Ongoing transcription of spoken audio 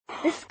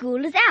The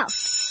school is out,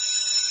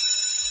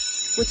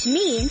 which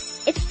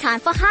means it's time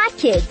for Hi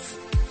Kids.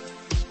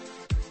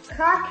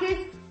 Hi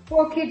Kids,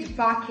 for kids,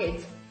 by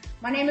kids.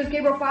 My name is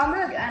Gabriel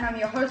Farmerg and I'm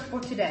your host for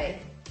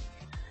today.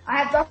 I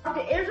have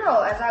Dr.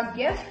 Israel as our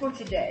guest for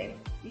today.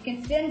 You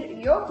can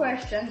send your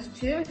questions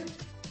to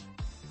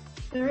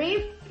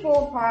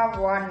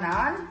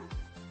 34519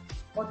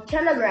 or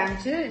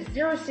telegram to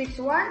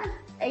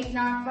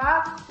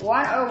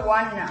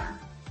 061-895-1019.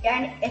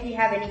 And if you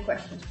have any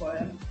questions for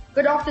him.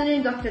 Good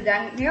afternoon, Dr.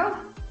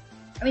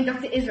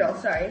 Israel,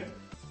 sorry.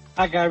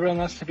 Hi Gabriel,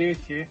 nice to be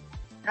with you.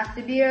 Nice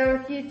to be here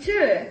with you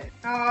too.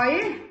 How are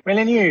you? Well,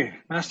 and you?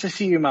 Nice to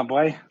see you, my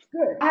boy.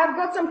 Good. I have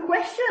got some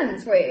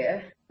questions for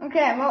you.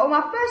 Okay, well,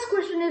 my first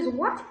question is,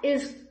 what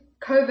is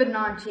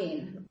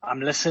COVID-19?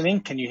 I'm listening.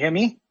 Can you hear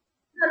me?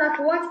 No,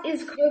 what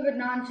is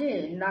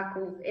COVID-19?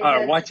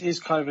 What is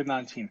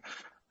COVID-19?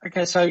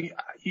 Okay, so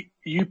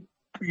you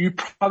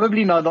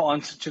probably know the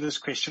answer to this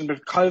question,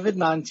 but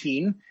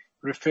COVID-19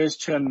 refers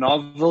to a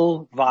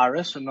novel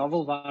virus. A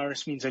novel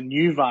virus means a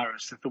new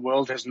virus that the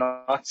world has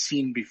not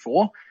seen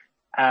before.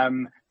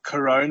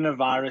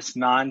 Coronavirus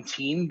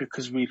 19,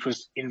 because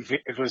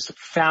it was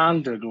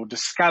founded or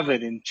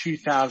discovered in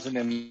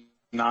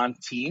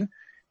 2019.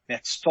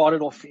 That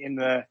started off in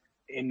the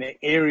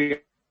area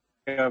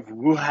of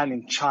Wuhan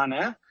in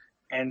China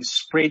and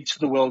spread to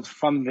the world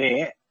from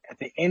there.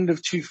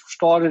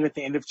 Started at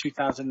the end of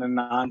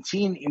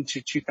 2019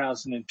 into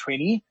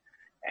 2020.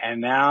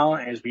 And now,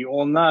 as we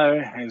all know,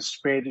 has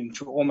spread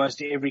into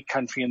almost every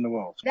country in the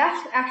world.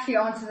 That actually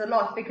answers a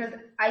lot, because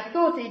I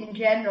thought in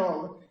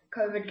general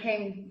COVID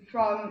came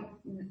from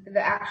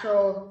the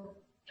actual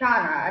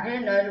China. I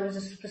didn't know there was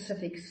a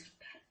specific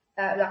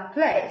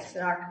place.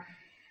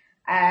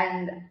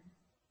 And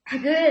I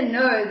didn't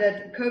know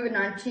that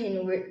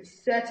COVID-19 with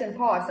certain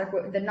parts, like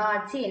with the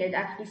 19, it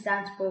actually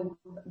stands for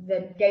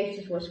the date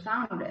it was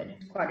founded.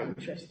 It's quite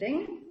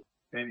interesting.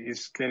 That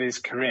is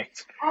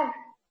correct. Oh.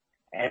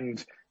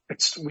 And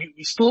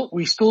we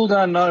still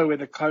don't know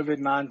whether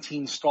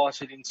COVID-19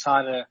 started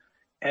inside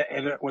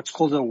what's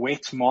called a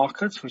wet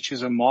market, which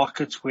is a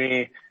market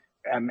where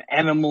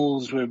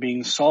animals were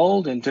being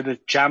sold, and did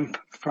it jump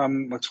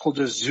from what's called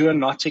a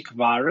zoonotic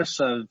virus,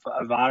 a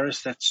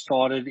virus that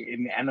started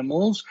in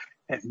animals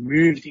that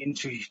moved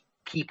into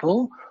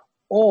people,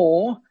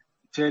 or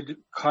did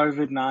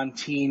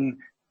COVID-19,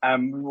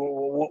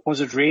 was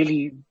it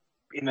really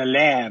in a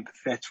lab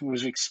that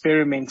was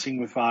experimenting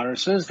with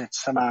viruses that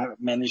somehow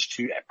managed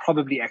to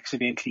probably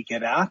accidentally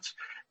get out?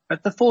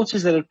 But the thought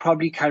is that it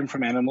probably came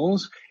from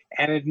animals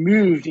and it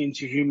moved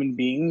into human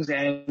beings,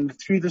 and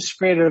through the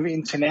spread of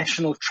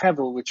international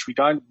travel, which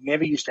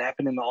never used to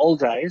happen in the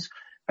old days,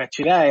 but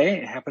today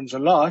it happens a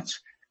lot,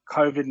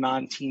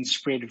 COVID-19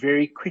 spread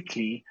very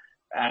quickly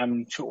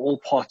to all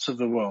parts of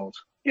the world.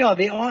 Yeah,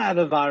 there are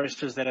other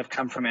viruses that have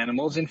come from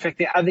animals. In fact,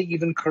 there are other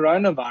even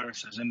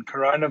coronaviruses, and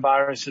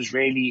coronaviruses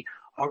really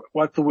are,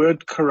 what the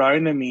word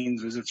corona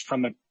means is it's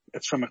from a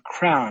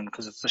crown,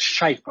 because it's the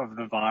shape of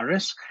the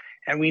virus.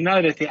 And we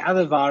know that there are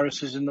other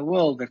viruses in the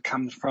world that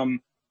come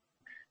from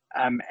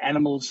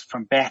animals,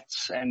 from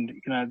bats, and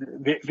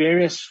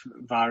various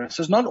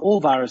viruses. Not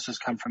all viruses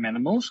come from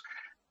animals,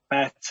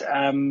 but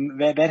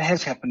that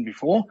has happened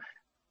before.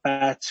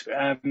 But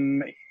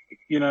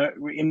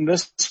in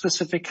this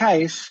specific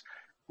case,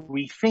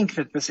 we think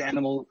that this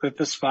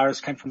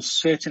virus came from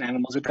certain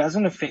animals. It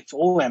doesn't affect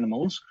all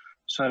animals.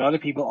 So a lot of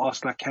people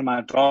ask, can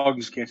my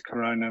dogs get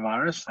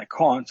coronavirus? They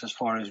can't, as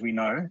far as we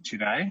know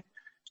today.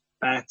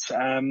 But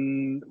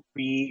in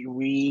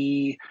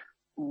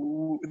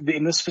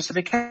this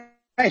specific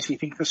case, we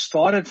think this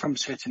started from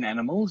certain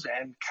animals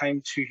and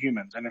came to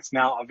humans, and it's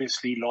now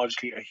obviously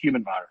largely a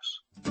human virus.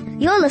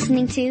 You're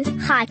listening to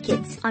Hi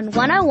Kids on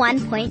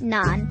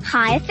 101.9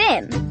 Hi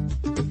FM.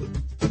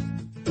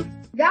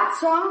 That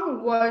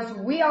song was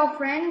We Are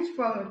Friends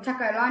from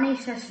Takalani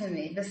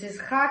Sesame. This is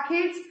Hi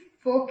Kids,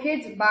 for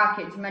kids, by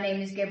kids. My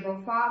name is Gabriel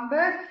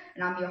Farmerg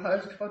and I'm your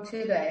host for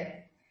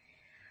today.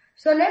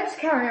 So let's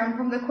carry on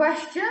from the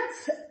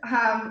questions.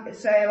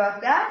 Sorry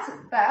about that,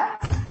 but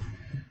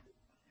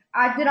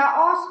did I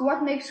ask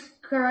what makes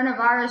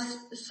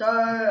coronavirus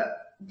so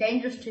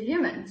dangerous to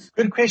humans?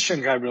 Good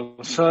question,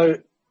 Gabriel. So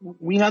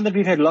we know that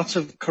we've had lots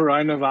of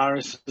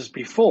coronaviruses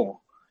before.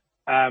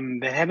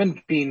 They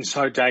haven't been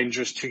so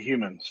dangerous to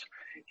humans.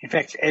 In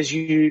fact, as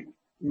you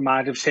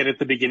might have said at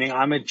the beginning,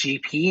 I'm a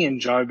GP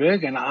in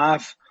Joburg, and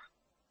I've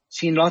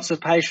seen lots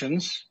of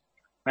patients,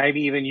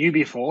 maybe even you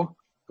before,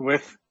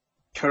 with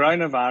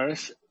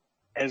coronavirus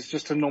as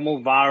just a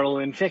normal viral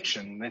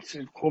infection that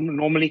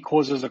normally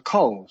causes a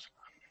cold.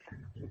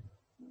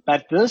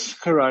 But this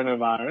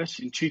coronavirus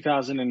in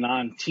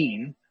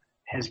 2019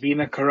 has been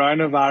a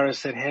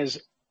coronavirus that has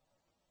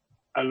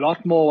a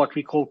lot more what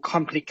we call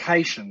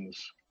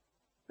complications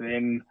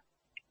than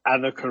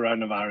other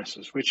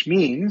coronaviruses, which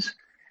means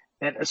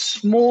that a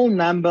small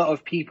number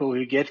of people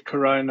who get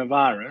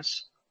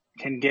coronavirus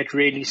can get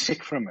really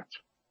sick from it.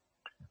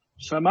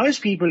 So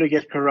most people who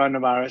get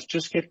coronavirus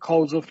just get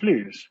colds or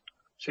flus.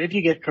 So if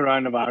you get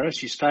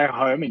coronavirus, you stay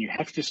home, and you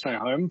have to stay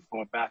home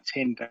for about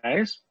 10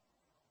 days.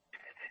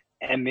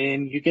 And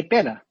then you get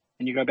better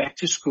and you go back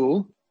to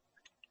school,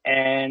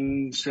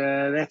 and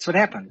that's what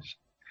happens.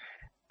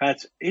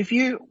 But if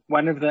you're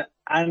one of the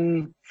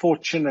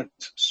unfortunate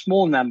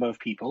small number of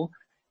people,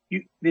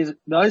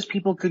 those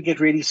people could get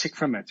really sick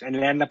from it and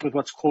end up with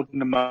what's called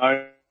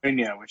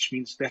pneumonia, which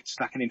means that's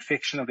like an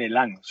infection of their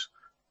lungs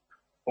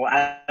or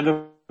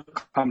other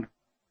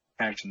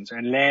complications,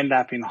 and land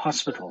up in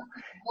hospital.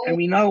 And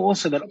we know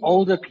also that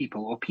older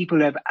people or people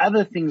who have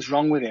other things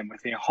wrong with them,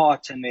 with their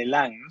heart and their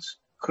lungs,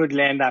 could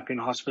land up in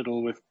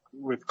hospital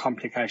with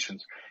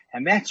complications.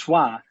 And that's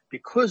why,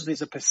 because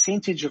there's a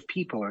percentage of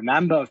people, a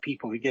number of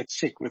people who get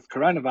sick with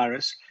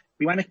coronavirus,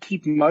 we want to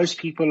keep most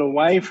people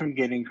away from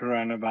getting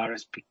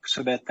coronavirus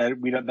so that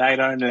they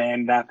don't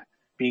land up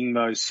being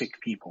those sick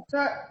people.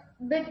 So,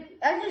 but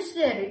as you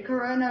said,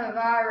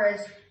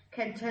 coronavirus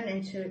can turn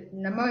into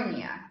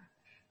pneumonia.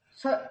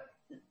 So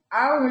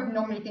I would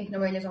normally think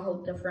pneumonia is a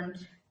whole different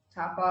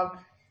type of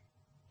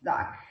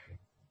like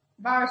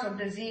virus or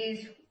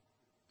disease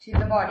to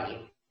the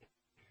body.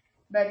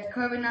 But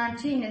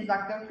COVID-19 is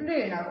like the flu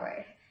in a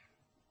way.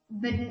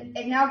 But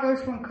it now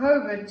goes from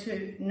COVID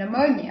to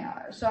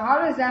pneumonia. So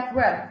how does that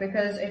work?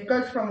 Because it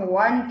goes from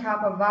one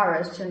type of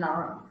virus to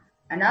now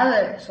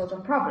another sort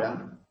of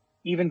problem.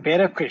 Even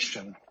better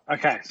question.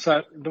 Okay,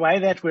 so the way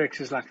that works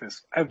is like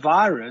this. A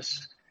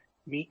virus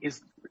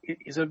is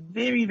a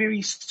very,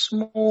 very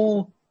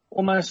small,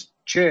 almost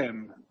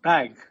germ,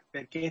 bug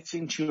that gets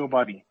into your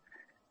body.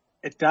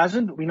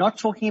 We're not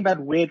talking about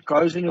where it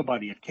goes in your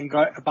body.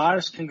 A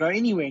virus can go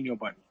anywhere in your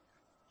body.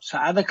 So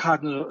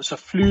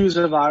flu is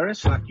a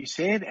virus, like you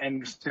said,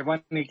 and the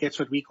one who gets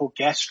what we call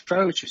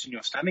gastro, which is in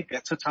your stomach,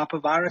 that's a type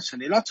of virus.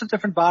 And there are lots of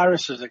different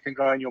viruses that can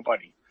go in your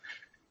body.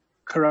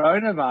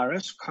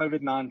 Coronavirus,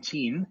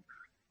 COVID-19,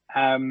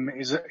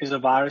 is a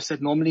virus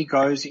that normally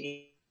goes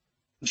into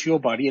your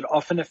body. It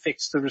often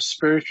affects the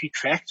respiratory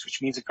tract,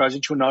 which means it goes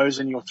into your nose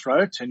and your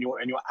throat and your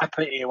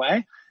upper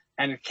airway,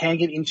 and it can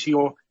get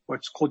into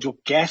what's called your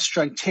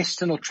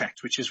gastrointestinal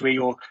tract, which is where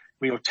your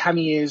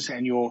tummy is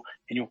and your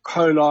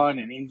colon,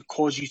 and it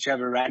cause you to have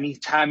a runny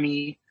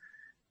tummy.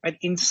 But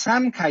in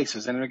some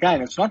cases, and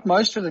again, it's not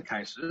most of the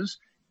cases,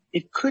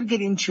 it could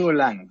get into your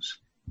lungs.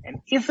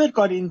 And if it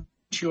got into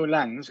your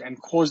lungs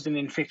and caused an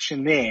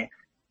infection there,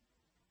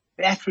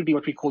 that would be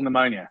what we call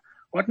pneumonia.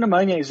 What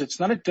pneumonia is,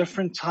 it's not a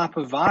different type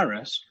of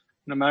virus.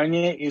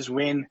 Pneumonia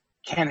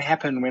can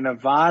happen when a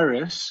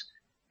virus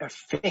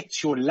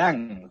affects your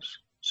lungs.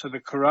 So the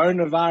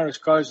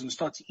coronavirus goes and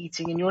starts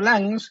eating in your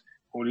lungs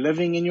or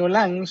living in your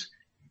lungs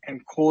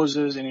and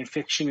causes an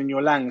infection in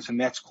your lungs, and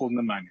that's called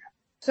pneumonia.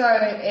 So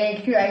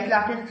it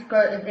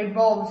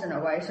evolves in a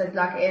way. So it's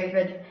like if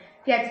it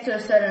gets to a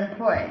certain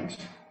point.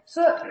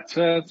 So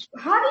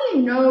how do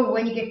you know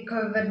when you get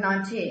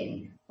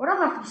COVID-19? What are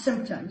like the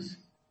symptoms?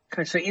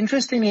 Okay, so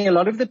interestingly, a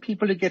lot of the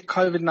people who get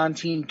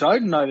COVID-19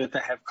 don't know that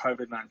they have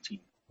COVID-19.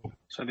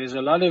 So there's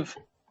a lot of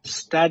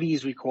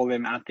studies, we call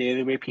them, out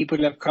there where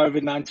people have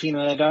COVID-19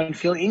 and they don't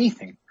feel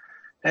anything.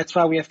 That's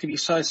why we have to be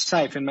so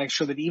safe and make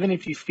sure that even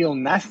if you feel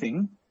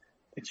nothing,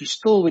 that you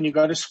still, when you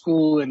go to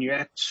school and you're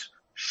at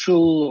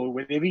shul or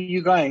wherever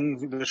you're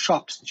going, the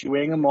shops, that you're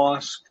wearing a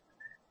mask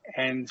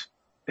and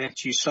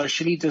that you're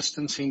socially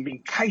distancing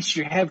in case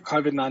you have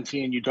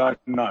COVID-19 and you don't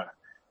know.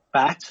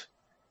 But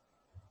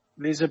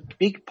there's a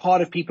big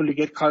part of people who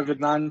get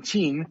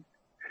COVID-19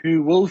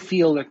 who will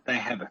feel that they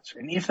have it.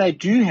 And if they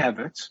do have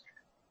it,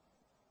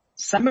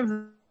 some of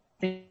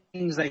the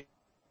things they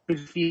could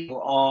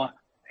feel are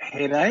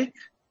headache,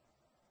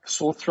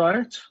 sore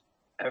throat,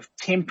 a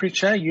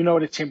temperature. You know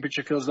what a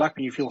temperature feels like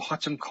when you feel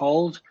hot and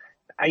cold,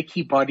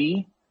 achy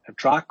body, a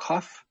dry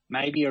cough,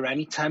 maybe a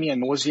runny tummy, a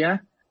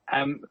nausea,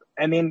 and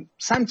then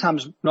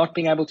sometimes not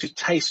being able to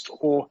taste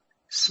or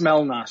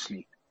smell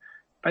nicely.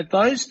 But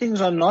those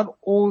things are not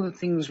all the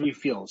things we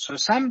feel. So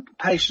some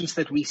patients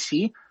that we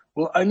see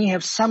will only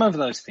have some of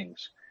those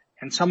things.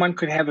 And someone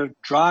could have a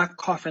dry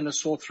cough and a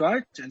sore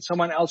throat, and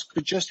someone else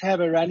could just have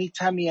a runny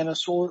tummy and a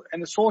sore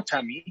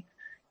tummy.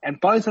 And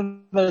both of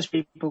those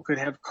people could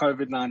have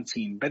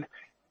COVID-19. But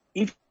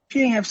if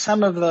you have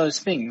some of those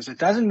things, it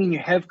doesn't mean you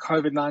have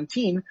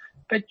COVID-19,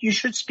 but you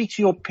should speak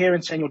to your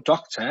parents and your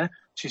doctor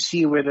to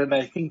see whether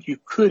they think you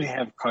could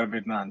have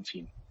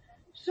COVID-19.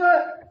 So,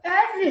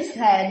 as you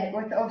said,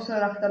 with also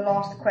like the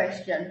last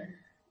question,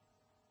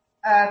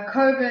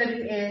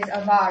 COVID is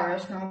a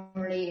virus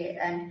normally,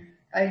 and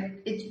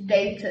it's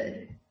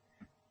dated.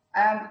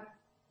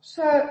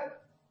 So,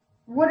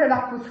 what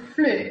about with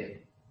flu?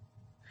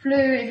 Flu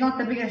is not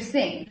the biggest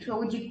thing. So,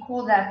 would you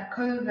call that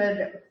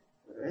COVID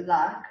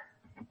like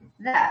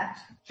that?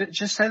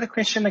 Just say the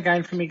question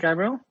again for me,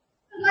 Gabriel.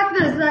 Like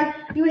this, like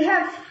you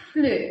have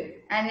flu,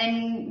 and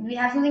then we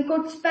have something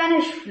called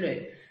Spanish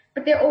flu,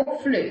 but they're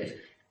all flus.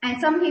 And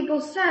some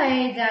people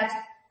say that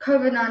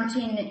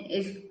COVID-19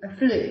 is a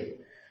flu.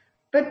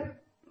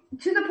 But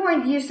to the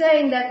point, you're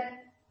saying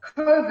that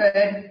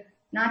COVID-19,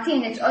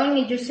 it's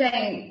only just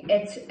saying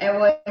it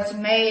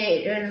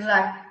was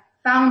like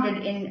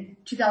founded in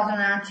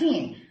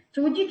 2019.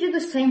 So would you do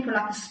the same for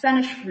like the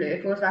Spanish flu?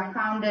 If it was like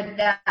founded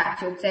that,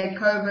 you would say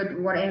COVID,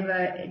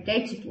 whatever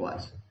date it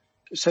was.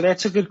 So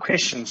that's a good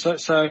question.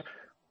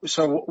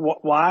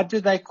 Why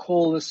did they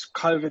call this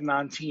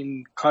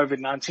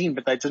COVID-19,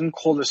 but they didn't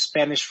call the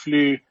Spanish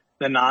flu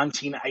the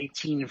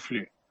 1918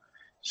 flu?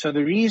 So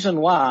the reason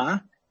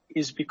why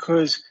is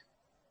because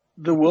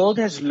the world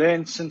has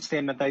learned since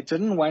then that they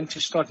didn't want to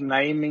start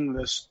naming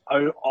this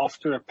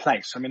after a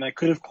place. I mean, they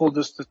could have called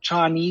this the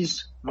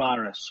Chinese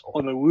virus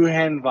or the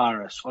Wuhan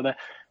virus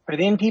but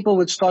then people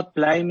would start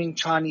blaming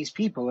Chinese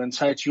people and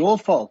say it's your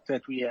fault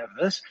that we have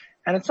this.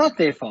 And it's not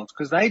their fault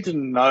because they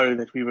didn't know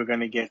that we were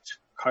going to get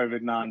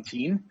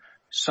COVID-19.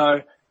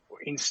 So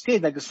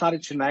instead they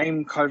decided to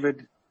name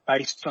COVID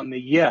based on the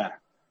year.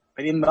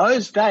 But in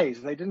those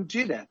days, they didn't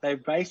do that. They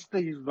based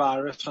the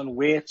virus on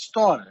where it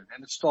started,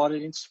 and it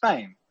started in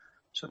Spain.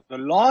 So the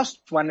last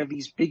one of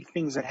these big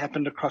things that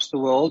happened across the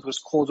world was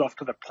called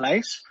after the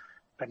place.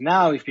 But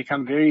now we've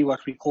become very what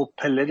we call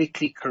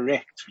politically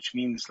correct, which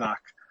means like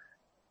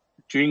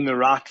doing the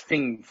right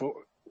thing for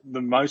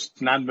the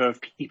most number of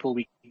people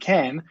we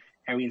can.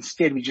 And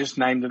instead we just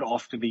named it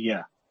after the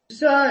year.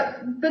 So,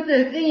 but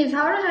the thing is,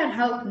 how does that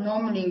help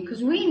normally?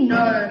 Because we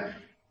know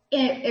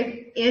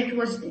if it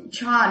was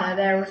China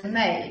that it was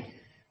made.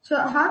 So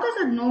how does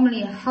it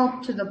normally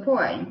help to the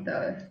point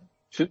though?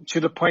 To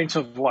the point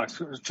of what?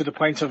 To the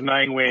point of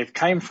knowing where it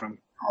came from.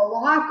 Oh,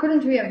 well, why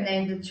couldn't we have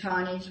named it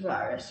Chinese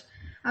virus?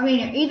 I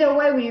mean, either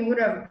way we would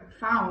have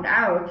found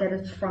out that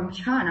it's from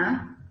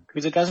China.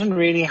 Because it doesn't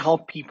really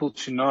help people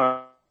to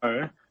know.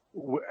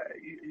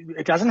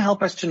 It doesn't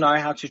help us to know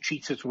how to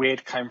treat it where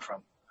it came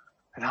from.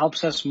 It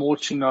helps us more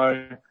to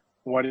know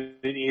what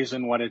it is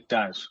and what it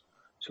does.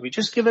 So we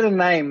just give it a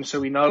name so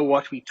we know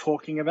what we're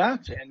talking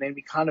about, and then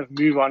we kind of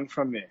move on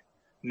from there.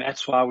 And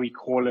that's why we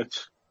call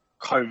it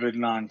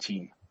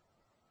COVID-19.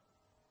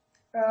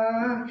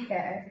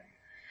 Okay.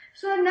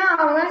 So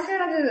now let's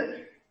get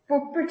into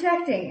for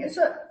protecting.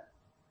 So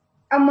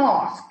a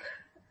mask.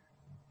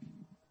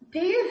 Do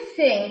you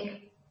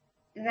think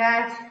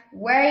that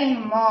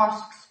wearing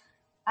masks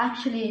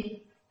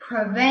actually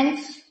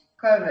prevents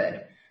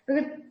COVID?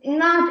 Because in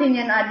my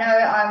opinion, I know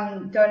I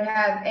don't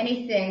have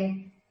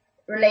anything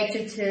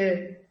related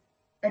to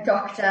a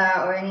doctor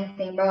or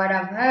anything, but what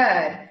I've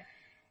heard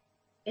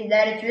is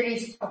that it really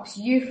stops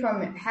you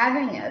from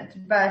having it.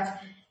 But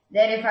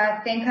that if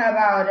I think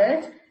about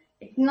it,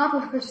 it's not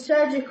like a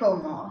surgical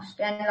mask.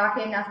 And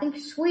like in, I think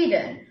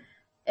Sweden,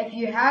 if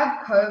you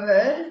have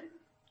COVID,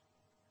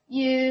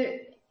 you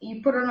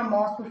put on a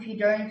mask. If you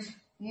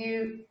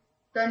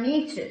don't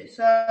need to.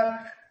 So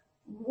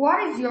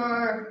what is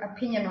your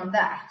opinion on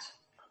that?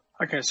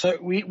 Okay, so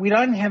we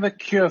don't have a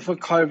cure for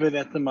COVID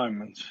at the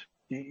moment.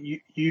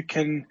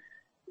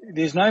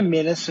 There's no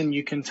medicine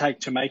you can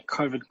take to make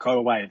COVID go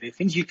away. There are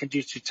things you can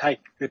do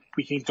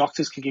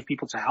doctors can give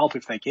people to help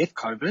if they get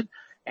COVID,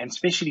 and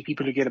especially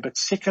people who get a bit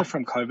sicker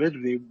from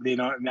COVID.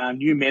 There are now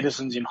new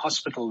medicines in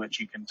hospital that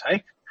you can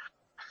take.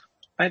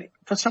 But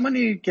for someone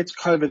who gets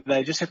COVID,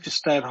 they just have to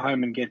stay at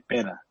home and get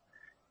better.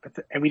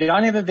 And we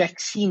don't have a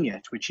vaccine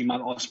yet, which you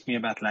might ask me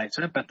about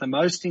later. But the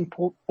most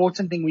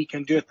important thing we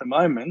can do at the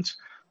moment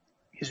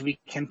is we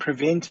can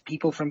prevent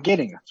people from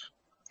getting it.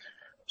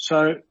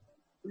 So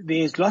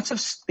there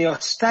are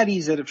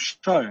studies that have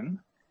shown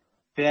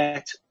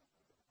that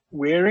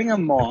wearing a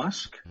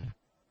mask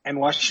and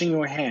washing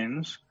your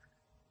hands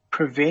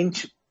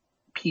prevent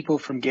people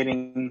from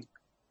getting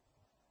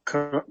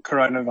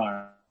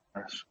coronavirus.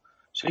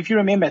 So if you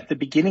remember at the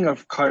beginning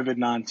of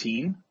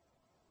COVID-19,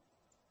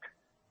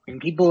 when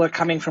people were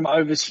coming from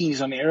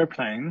overseas on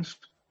airplanes,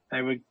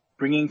 they were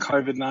bringing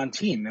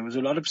COVID-19. There was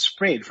a lot of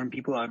spread from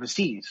people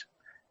overseas.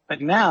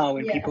 But now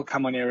when people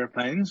come on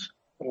airplanes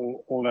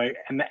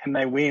and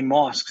they wear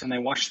masks and they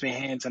wash their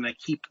hands and they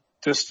keep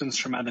distance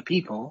from other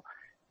people,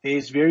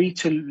 there's very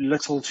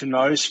little to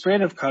no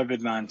spread of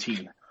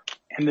COVID-19.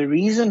 And the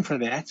reason for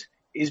that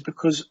is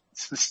because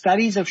the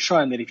studies have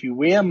shown that if you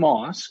wear a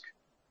mask,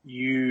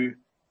 you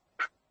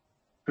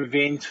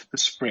prevent the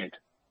spread.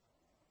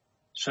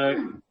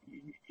 So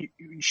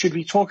should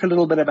we talk a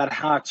little bit about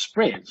how it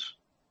spreads?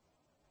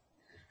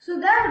 So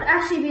that would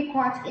actually be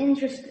quite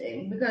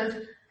interesting because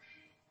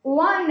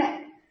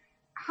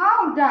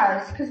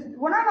because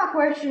one of my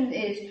questions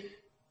is, isn't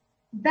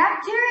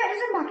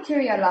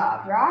bacteria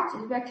alive, right?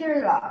 Is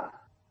bacteria alive?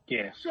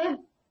 Yes. So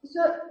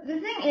the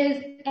thing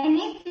is,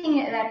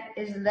 anything that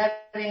is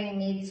living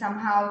needs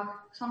some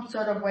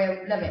sort of way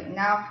of living.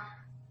 Now,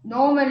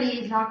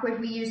 normally, like if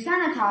we use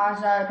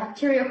sanitizer,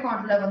 bacteria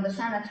can't live on the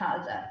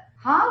sanitizer.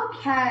 How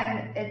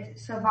can it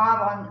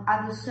survive on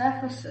other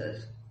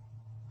surfaces?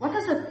 What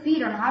does it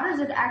feed on? How does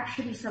it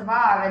actually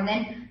survive and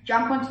then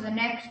jump onto the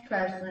next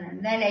person?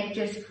 And then it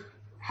just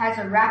has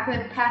a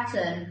rapid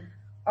pattern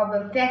of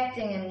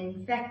infecting and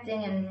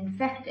infecting and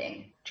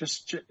infecting.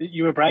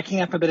 You were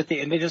breaking up a bit at the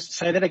end. Just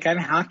say that again.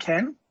 How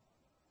can?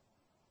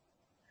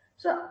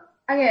 So,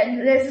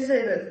 again, let's just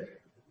say this.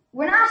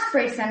 When I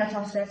spray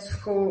sanitizer at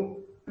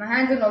school, my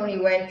hands are normally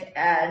wet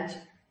and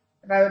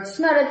if I would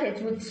smell it,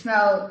 it would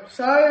smell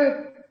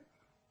so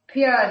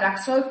pure, like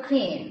so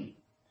clean.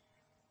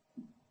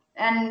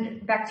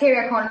 And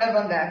bacteria can't live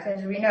on that,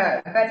 as we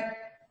know. But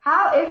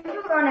if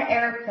you're on an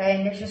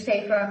airplane, let's just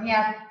say from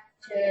here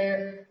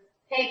to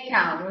Cape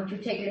Town, which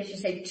would take, let's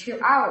just say, 2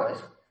 hours,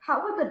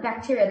 how would the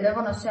bacteria live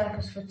on a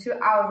surface for 2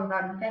 hours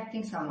without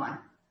infecting someone?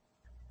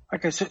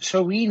 Okay,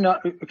 so we know,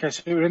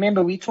 so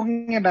remember, we're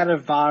talking about a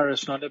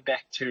virus, not a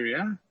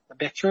bacteria. A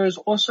bacteria is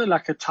also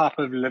like a type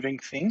of living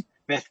thing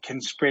that can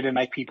spread and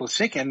make people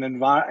sick. And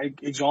then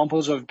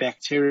examples of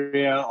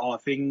bacteria are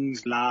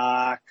things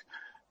like,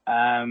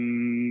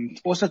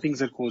 also things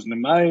that cause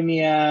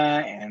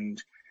pneumonia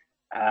and,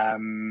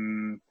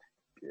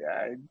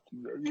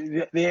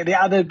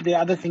 the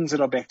other things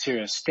that are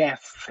bacteria,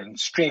 staph and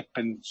strep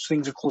and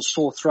things that cause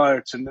sore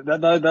throats, and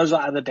those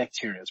are other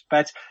bacteria.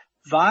 But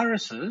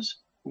viruses,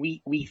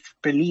 we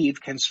believe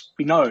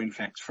we know, in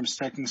fact, from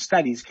certain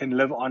studies, can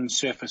live on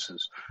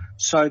surfaces.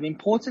 So the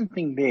important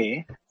thing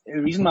there,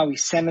 the reason why we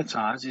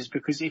sanitize is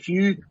because if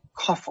you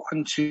cough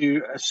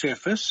onto a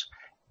surface,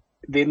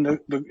 then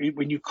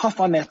when you cough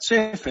on that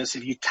surface,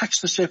 if you touch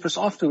the surface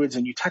afterwards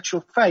and you touch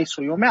your face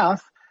or your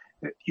mouth,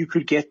 you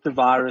could get the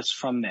virus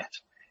from that.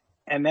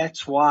 And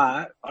that's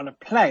why on a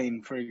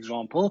plane, for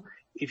example,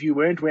 if you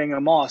weren't wearing a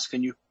mask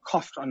and you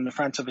coughed on the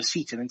front of a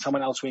seat and then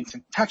someone else went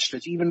and touched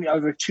it, even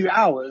over 2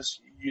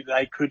 hours,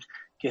 they could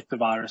get the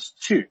virus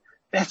too.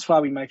 That's why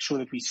we make sure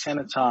that we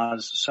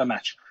sanitize so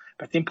much.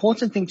 But the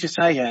important thing to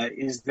say here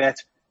is that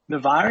the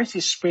virus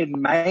is spread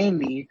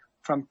mainly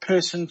from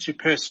person to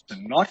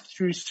person, not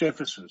through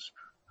surfaces.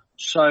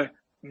 So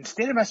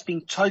instead of us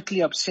being totally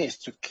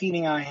obsessed with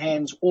cleaning our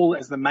hands all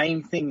as the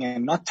main thing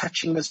and not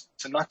touching this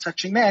and not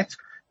touching that,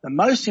 the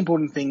most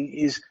important thing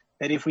is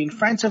that if we're in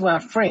front of our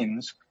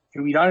friends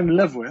who we don't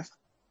live with,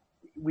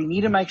 we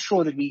need to make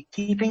sure that we're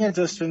keeping a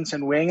distance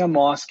and wearing a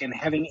mask and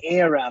having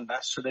air around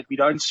us so that we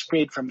don't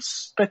spread from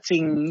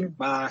spitting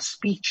by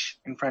speech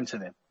in front of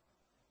them.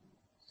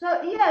 So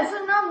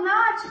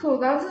now at school,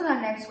 that was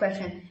our next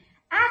question.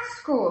 At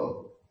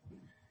school,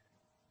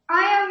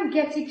 I am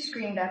getting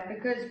screamed at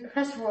because,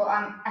 first of all,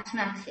 I'm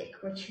asthmatic,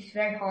 which is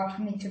very hard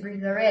for me to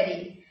breathe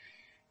already.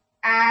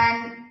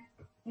 And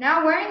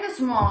now wearing this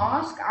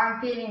mask,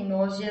 I'm feeling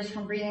nauseous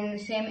from breathing the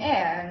same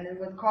air, and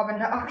with carbon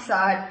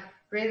dioxide,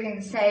 breathing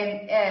the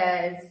same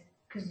air,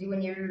 because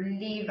when you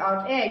leave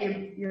out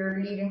air, you're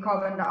leaving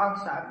carbon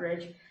dioxide,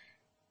 which,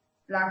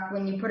 like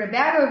when you put a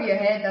bag over your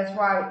head, that's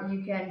why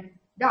you can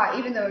die,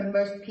 even though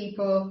most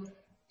people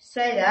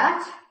say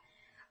that.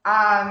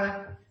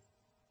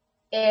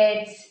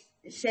 It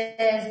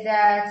says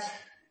that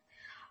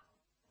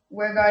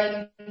we're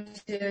going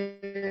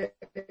to,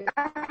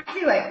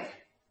 anyway,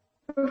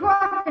 before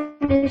I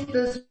finish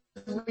this,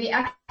 we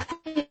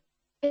actually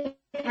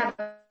have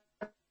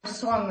a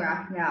song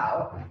right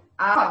now.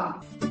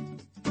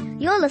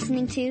 You're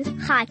listening to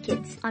Hi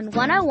Kids on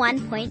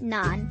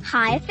 101.9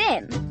 Hi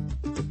FM.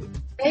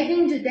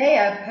 Making today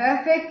a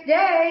perfect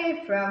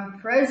day from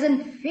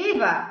Frozen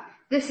Fever.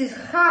 This is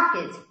Hi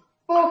Kids,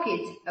 for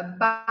kids,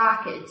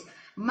 about kids.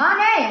 My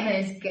name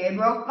is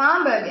Gabriel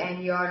Feinberg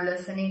and you're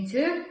listening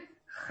to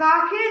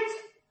Hi Kids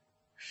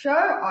show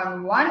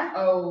on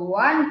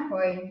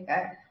 101.9.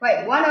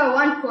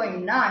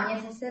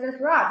 Yes, I said it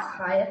right.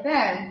 Hi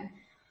FM.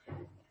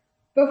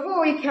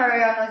 Before we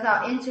carry on with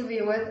our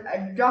interview with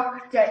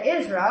Dr.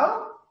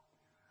 Israel,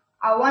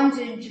 I want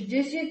to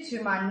introduce you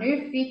to my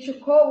new feature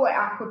call where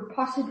I could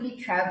possibly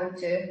travel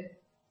to.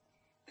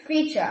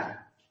 Feature.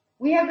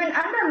 We have been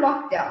under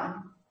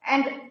lockdown,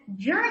 and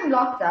during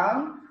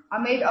lockdown, I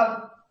made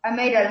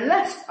a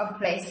list of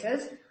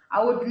places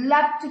I would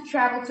love to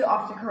travel to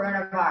after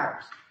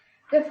coronavirus.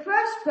 The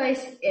first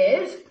place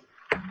is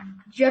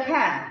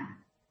Japan.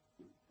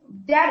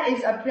 That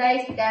is a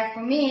place that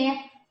for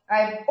me,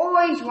 I've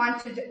always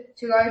wanted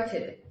to go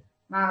to.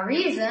 My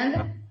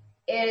reason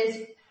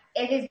is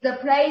it is the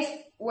place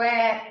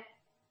where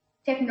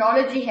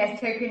technology has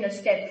taken a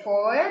step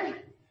forward,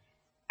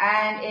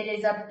 and it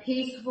is a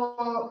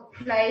peaceful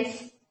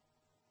place,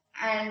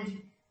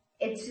 and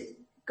it's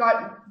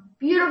got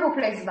beautiful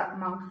places like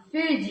Mount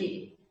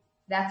Fuji.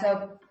 That's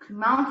a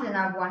mountain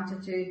I've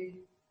wanted to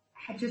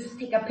just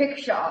take a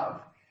picture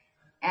of.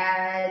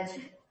 And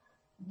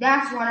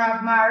that's one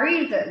of my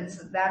reasons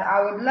that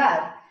I would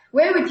love.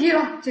 Where would you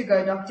like to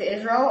go, Dr.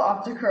 Israel,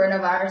 after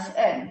coronavirus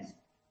ends?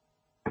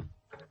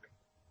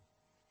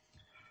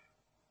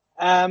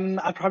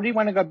 I probably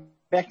want to go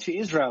back to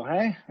Israel,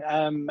 hey?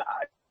 I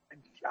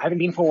haven't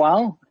been for a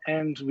while,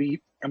 and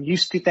I'm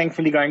used to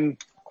thankfully going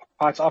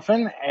quite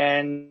often,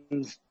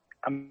 and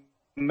I'm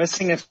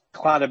missing it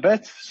quite a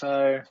bit.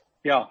 So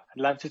yeah, I'd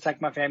love to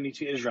take my family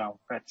to Israel.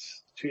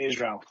 That's to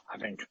Israel, I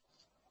think.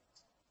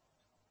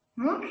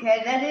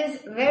 Okay, that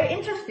is very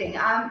interesting.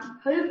 I'm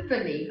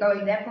hopefully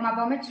going there for my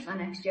bar mitzvah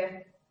next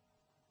year.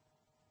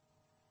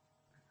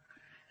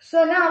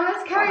 So now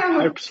let's carry on.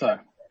 I hope so.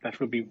 That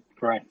would be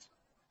great.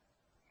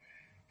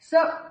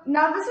 So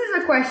now this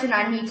is a question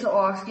I need to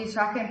ask you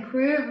so I can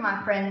prove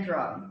my friends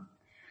wrong.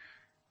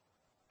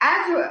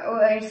 as you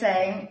were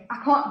saying,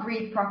 I can't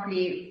breathe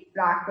properly,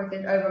 like with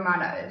it over my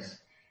nose.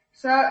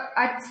 So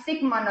I'd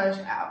stick my nose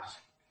out.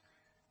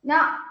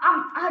 Now,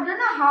 I don't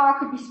know how I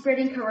could be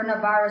spreading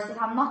coronavirus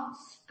if I'm not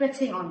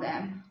spitting on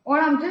them. All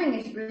I'm doing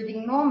is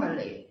breathing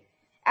normally.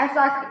 It's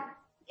like,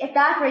 at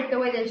that rate, the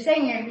way they're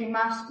saying it, we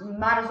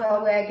might as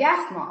well wear a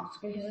gas mask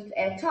because it's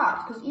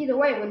airtight. Because either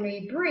way, when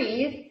we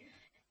breathe,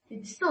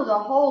 it's still the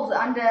holes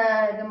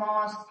under the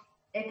mask,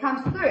 it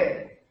comes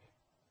through.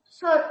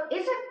 So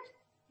is it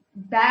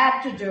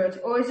bad to do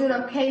it, or is it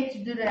okay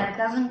to do that? It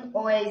doesn't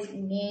always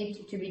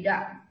need to be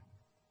done.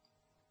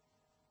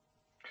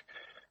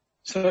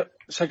 So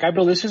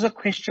Gabriel, this is a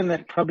question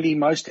that probably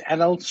most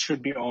adults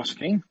should be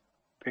asking,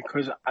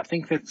 because I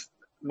think that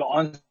the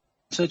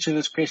answer to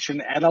this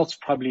question, adults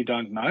probably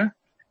don't know.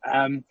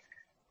 And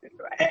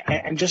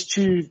just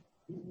to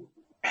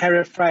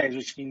paraphrase,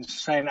 which means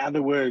say in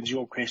other words,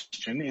 your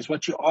question is,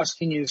 what you're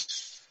asking is,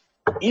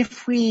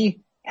 if we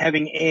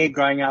having air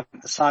going out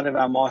the side of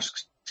our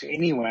masks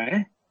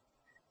anyway,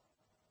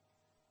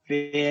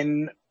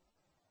 then,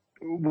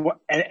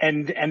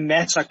 and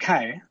that's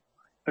okay,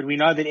 but we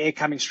know that air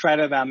coming straight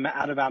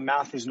out of our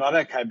mouth is not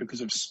okay because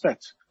of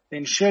spit,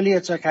 then surely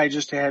it's okay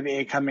just to have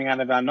air coming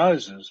out of our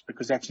noses,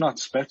 because that's not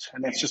spit,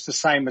 and that's just the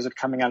same as it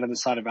coming out of the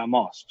side of our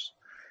masks.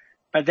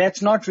 But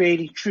that's not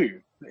really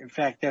true. In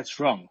fact, that's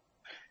wrong,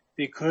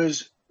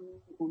 because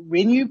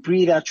when you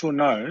breathe out your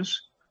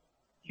nose,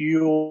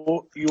 there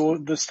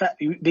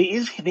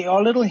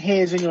are little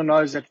hairs in your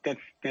nose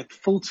that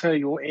filter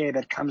your air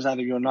that comes out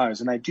of your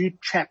nose, and they do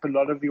trap a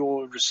lot of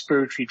your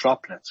respiratory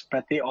droplets,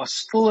 but there are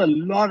still a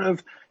lot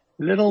of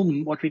little,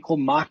 what we call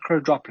micro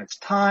droplets,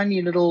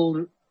 tiny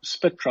little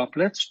spit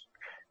droplets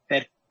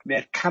that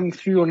come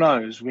through your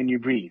nose when you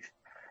breathe.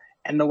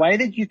 And the way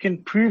that you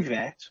can prove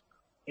that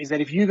is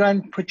that if you go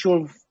and put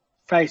your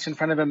face in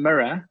front of a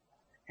mirror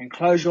and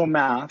close your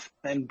mouth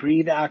and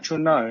breathe out your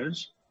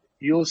nose,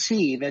 you'll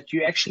see that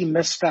you actually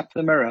mist up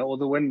the mirror or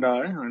the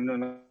window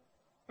on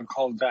a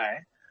cold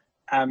day,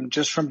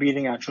 just from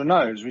breathing out your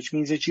nose, which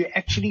means that you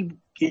actually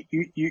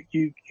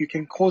you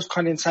can cause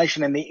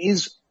condensation, and there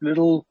is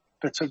little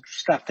bits of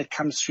stuff that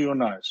comes through your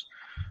nose.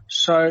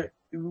 So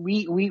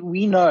we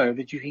know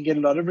that you can get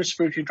a lot of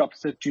respiratory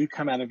droplets that do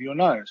come out of your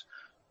nose.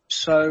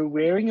 So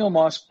wearing your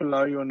mask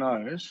below your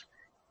nose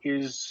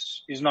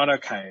is not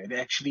okay. It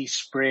actually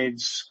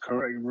spreads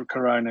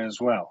corona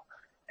as well.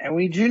 And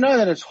we do know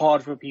that it's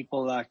hard for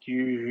people like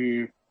you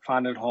who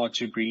find it hard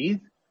to breathe,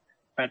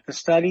 but the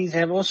studies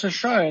have also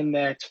shown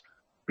that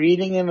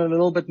breathing in a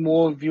little bit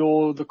more of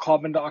the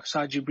carbon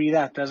dioxide you breathe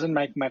out doesn't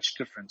make much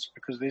difference,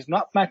 because there's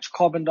not much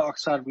carbon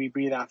dioxide we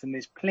breathe out, and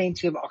there's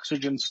plenty of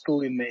oxygen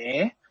still in the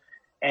air.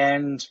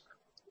 And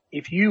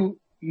if you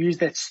use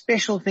that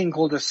special thing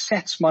called a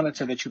SATS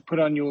monitor that you put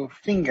on your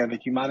finger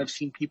that you might have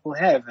seen people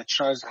have that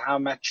shows how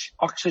much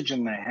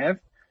oxygen they have,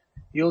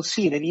 you'll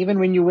see that even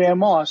when you wear a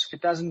mask,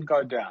 it doesn't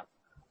go down.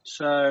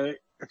 So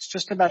it's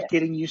just about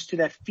getting used to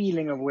that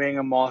feeling of wearing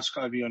a mask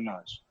over your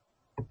nose.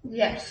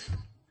 Yes.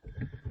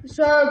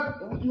 So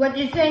what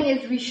you're saying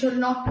is we should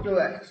not do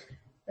it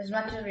as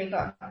much as we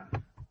can.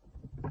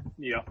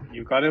 Yeah,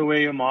 you've got to wear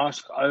your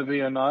mask over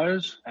your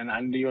nose and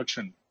under your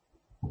chin.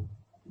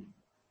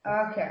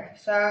 Okay,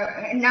 so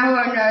now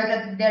I know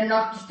that they're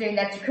not just doing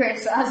that to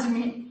criticize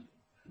me.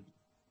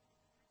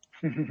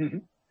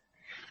 So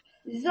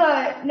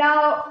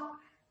now,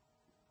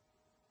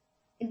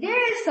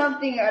 there is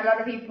something a lot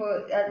of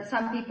people,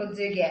 some people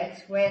do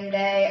get when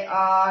they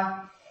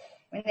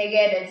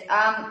get it.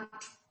 I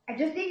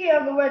just thinking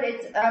of the word.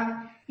 It's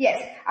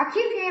yes. I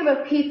keep hearing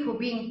about people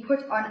being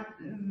put on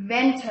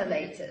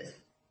ventilators.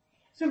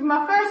 So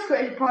my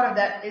first part of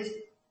that is,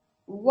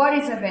 what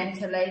is a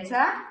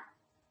ventilator?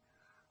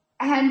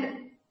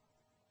 And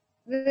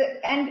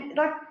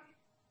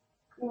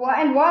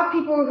why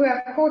people who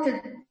have caught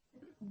it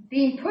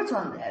being put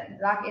on there?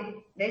 Like,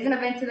 there isn't a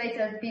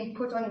ventilator being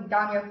put on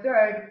down your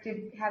throat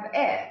to have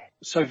air.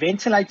 So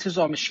ventilators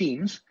are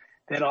machines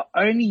that are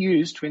only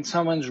used when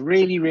someone's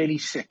really, really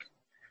sick.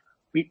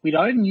 We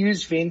don't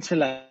use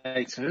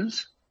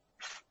ventilators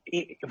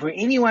for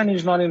anyone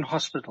who's not in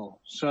hospital.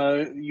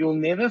 So you'll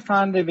never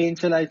find a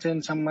ventilator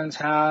in someone's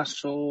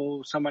house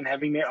or someone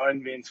having their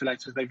own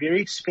ventilators. They're very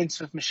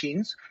expensive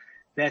machines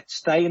that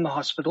stay in the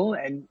hospital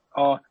and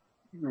are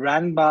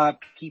run by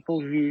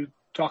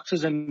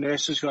doctors and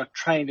nurses who are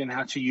trained in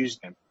how to use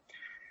them.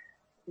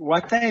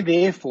 What they're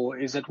there for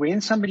is that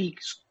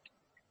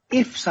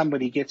if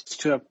somebody gets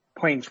to a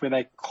point where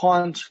they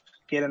can't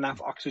get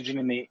enough oxygen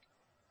in their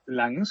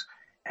lungs,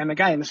 and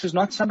again, this is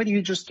not somebody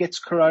who just gets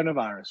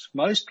coronavirus.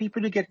 Most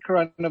people who get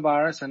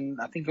coronavirus,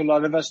 and I think a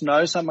lot of us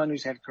know someone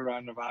who's had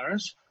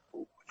coronavirus,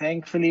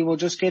 thankfully will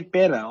just get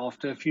better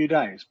after a few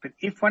days. But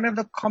if one of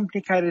the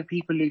complicated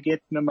people who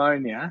get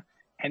pneumonia,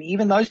 and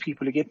even those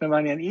people who get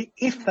pneumonia,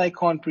 if they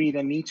can't breathe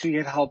and need to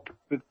get help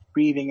with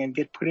breathing and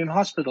get put in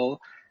hospital,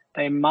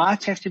 they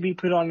might have to be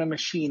put on a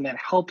machine that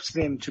helps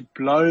them to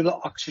blow the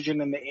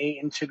oxygen and the air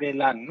into their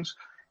lungs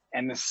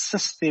and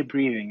assist their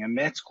breathing. And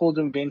that's called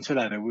a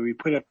ventilator, where we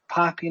put a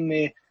pipe in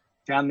their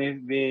down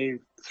their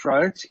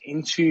throat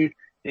into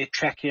their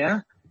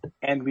trachea,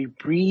 and we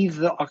breathe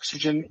the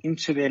oxygen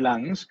into their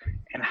lungs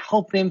and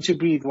help them to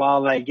breathe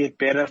while they get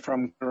better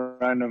from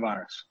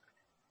coronavirus.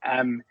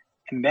 And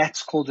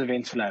that's called a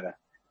ventilator.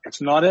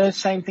 It's not the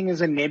same thing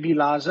as a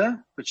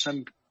nebulizer, which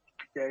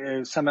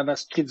some of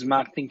us kids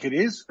might think it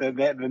is. The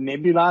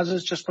nebulizer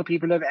is just for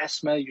people who have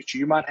asthma.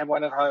 You might have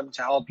one at home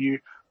to help you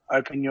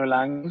open your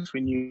lungs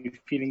when you're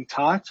feeling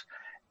tight.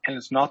 And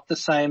it's not the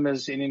same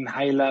as an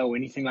inhaler or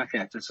anything like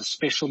that. It's a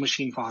special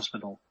machine for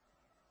hospital.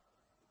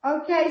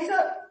 Okay,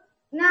 so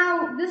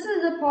now this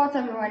is the part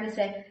I want to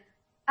say.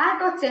 I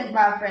got sent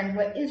by a friend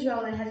where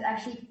Israel has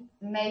actually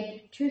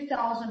made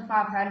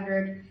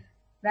 2,500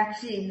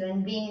 vaccines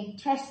and being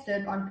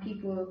tested on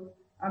people,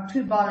 on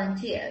 2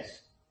 volunteers.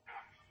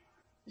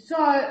 So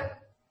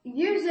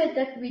you said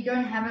that we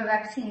don't have a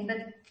vaccine, but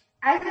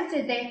as I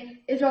said,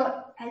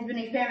 Israel has been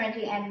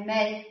experimenting and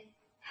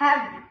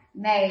have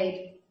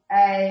made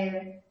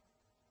a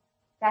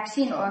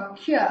vaccine or a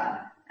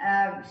cure,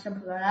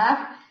 simple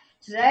enough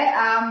to say,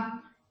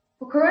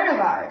 for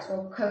coronavirus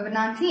or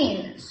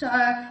COVID-19. So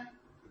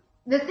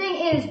the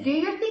thing is, do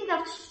you think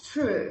that's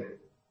true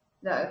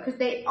though? Because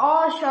they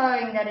are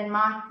showing that it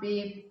might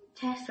be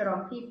tested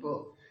on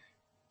people.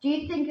 Do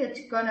you think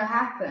it's going to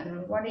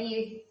happen? What are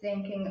you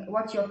thinking?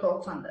 What's your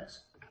thoughts on this?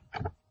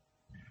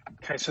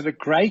 Okay, so the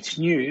great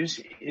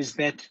news is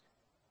that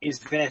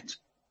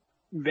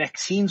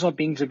vaccines are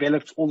being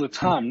developed all the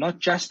time, not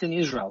just in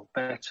Israel,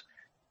 but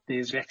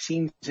there's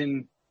vaccines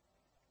in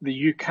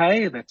the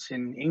UK, that's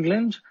in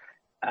England.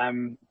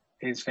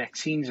 There's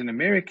vaccines in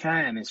America,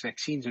 and there's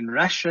vaccines in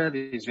Russia.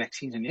 There's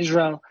vaccines in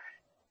Israel.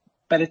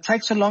 But it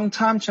takes a long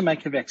time to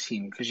make a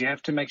vaccine because you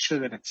have to make sure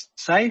that it's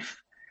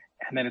safe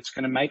and that it's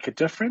going to make a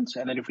difference,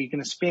 and that if we're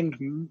going to spend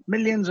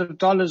millions of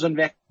dollars on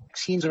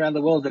vaccines around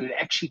the world, that it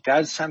actually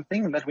does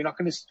something, and that we're not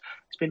going to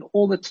spend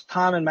all the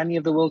time and money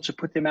of the world to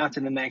put them out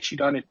and then they actually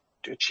don't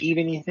achieve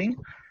anything.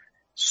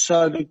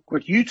 So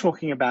what you're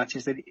talking about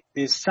is that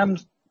there's some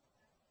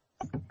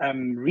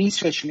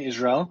research in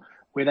Israel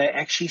where they're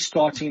actually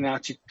starting now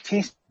to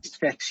test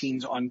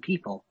vaccines on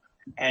people,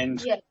 and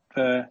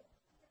the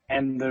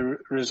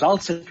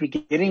results that we're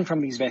getting from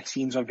these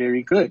vaccines are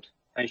very good.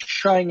 They're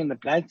showing in the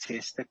blood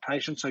test that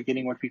patients are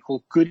getting what we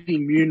call good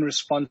immune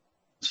responses.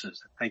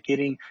 They're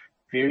getting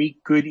very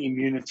good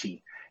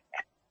immunity.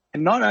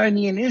 And not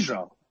only in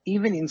Israel,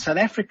 even in South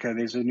Africa,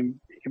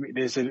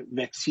 there's a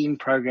vaccine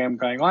program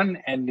going on,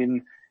 and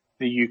in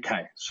the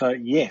UK. So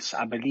yes,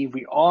 I believe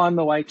we are on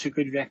the way to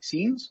good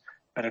vaccines,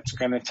 but it's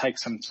going to take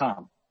some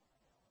time.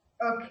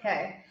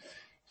 Okay.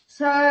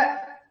 So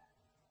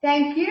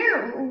thank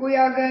you. We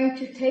are going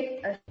to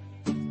take a...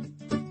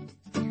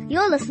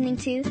 You're listening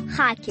to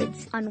Hi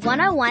Kids on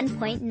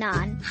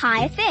 101.9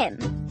 Hi FM.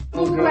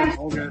 All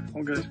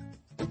good.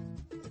 I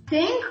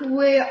think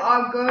we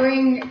are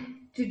going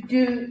to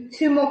do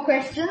 2 more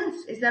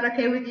questions. Is that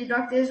okay with you,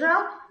 Dr.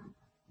 Israel?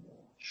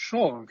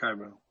 Sure, okay,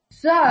 bro.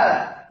 So,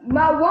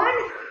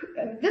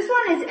 this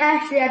one is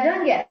actually, I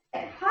don't get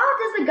it. How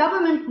does the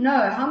government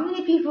know how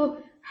many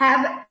people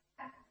have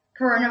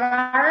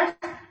coronavirus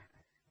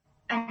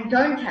and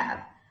don't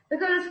have?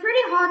 Because it's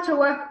pretty hard to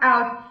work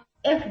out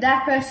if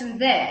that person's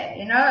there,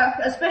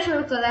 especially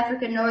with South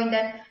Africa, knowing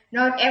that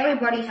not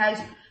everybody has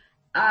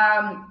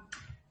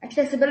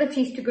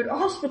accessibilities to good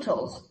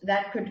hospitals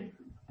that could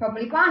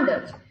probably find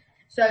it.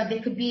 So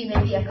there could be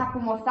maybe a couple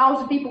more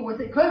thousand people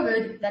with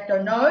COVID that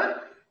don't know.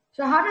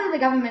 So how does the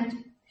government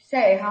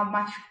say how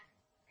much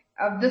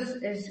of this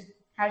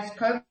has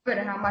COVID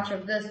and how much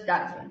of this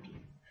doesn't?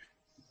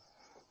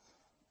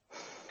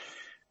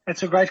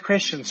 That's a great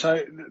question.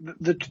 So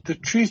the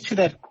truth to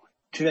that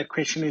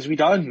question is we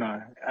don't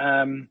know.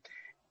 And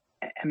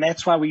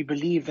that's why we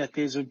believe that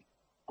there's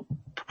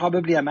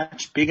probably a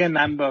much bigger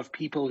number of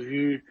people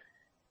who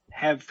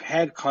have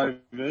had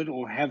COVID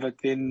or have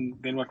it than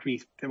what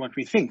we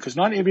think. Because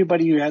not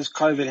everybody who has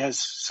COVID has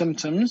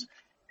symptoms,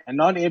 and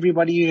not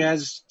everybody who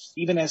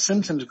even has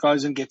symptoms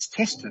goes and gets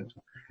tested.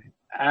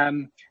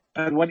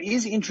 But what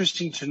is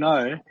interesting to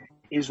know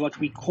is what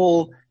we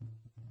call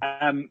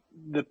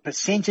the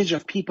percentage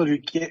of people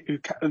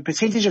the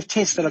percentage of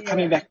tests that are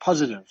coming back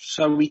positive.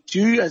 So we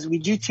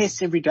do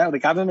tests every day, or the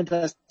government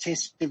does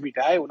tests every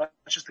day, or not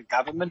just the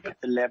government, but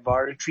the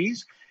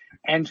laboratories.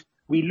 And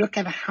we look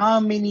at how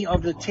many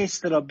of the tests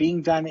that are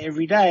being done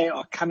every day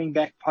are coming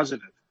back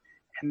positive.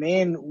 And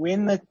then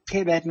when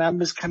that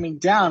number's coming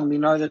down, we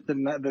know that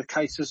the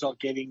cases are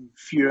getting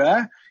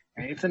fewer.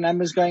 And if the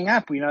number's going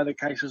up, we know the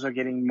cases are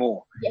getting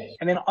more. Yes.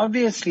 And then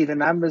obviously the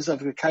numbers of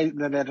the cases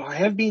that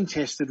have been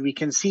tested, we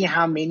can see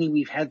how many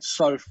we've had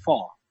so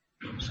far.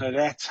 So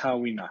that's how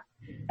we know.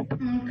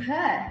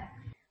 Okay.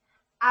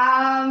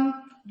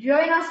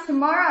 Join us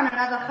tomorrow on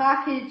another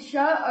Hi Kids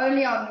show,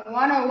 only on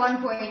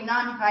 101.9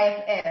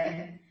 Hi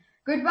FM.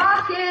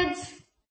 Goodbye, kids.